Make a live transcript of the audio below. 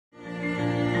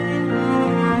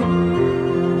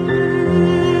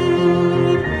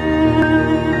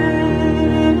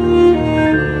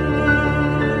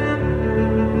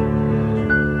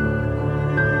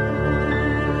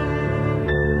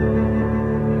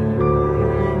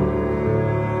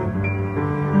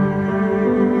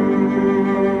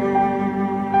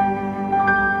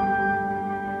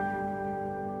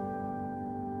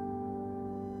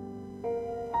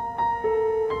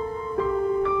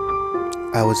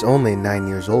was only 9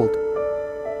 years old.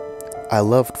 I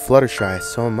loved Fluttershy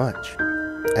so much.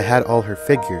 I had all her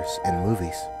figures and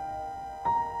movies.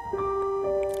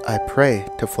 I pray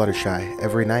to Fluttershy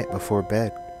every night before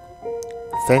bed,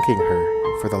 thanking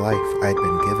her for the life I'd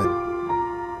been given.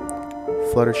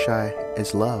 Fluttershy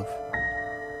is love,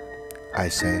 I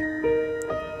say.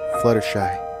 Fluttershy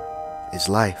is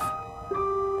life.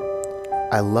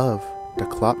 I love to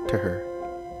clop to her.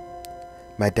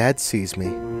 My dad sees me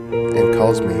and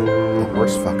calls me a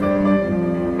horse fucker.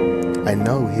 I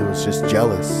know he was just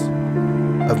jealous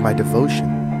of my devotion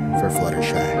for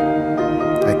Fluttershy.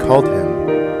 I called him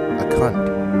a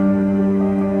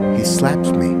cunt. He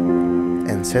slaps me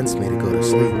and sends me to go to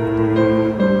sleep.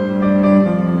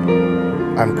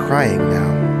 I'm crying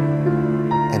now,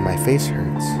 and my face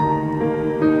hurts.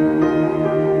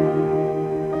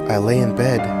 I lay in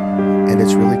bed, and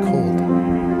it's really cold.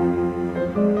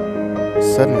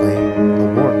 Suddenly, a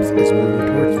warmth is moving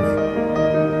towards me.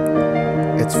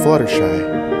 It's Fluttershy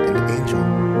and Angel.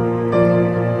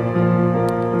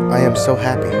 I am so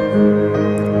happy.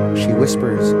 She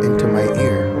whispers into my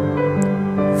ear,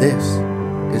 "This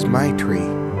is my tree."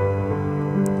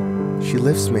 She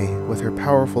lifts me with her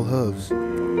powerful hooves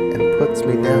and puts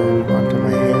me down onto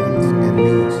my hands and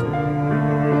knees.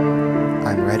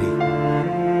 I'm ready.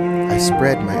 I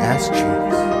spread my ass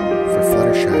cheeks for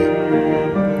Fluttershy.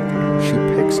 She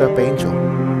picks up Angel.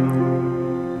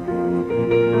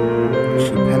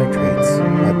 She penetrates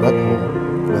my butthole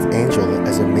with Angel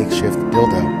as a makeshift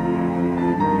dildo.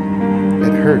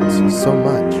 It hurts so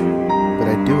much, but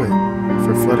I do it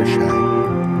for Fluttershy.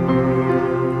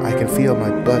 I can feel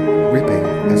my butt ripping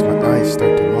as my eyes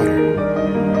start to water.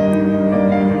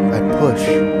 I push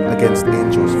against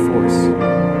Angel's force.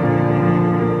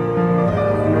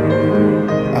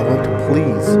 I want to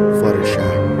please Fluttershy.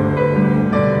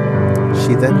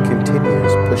 She then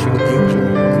continues pushing Angel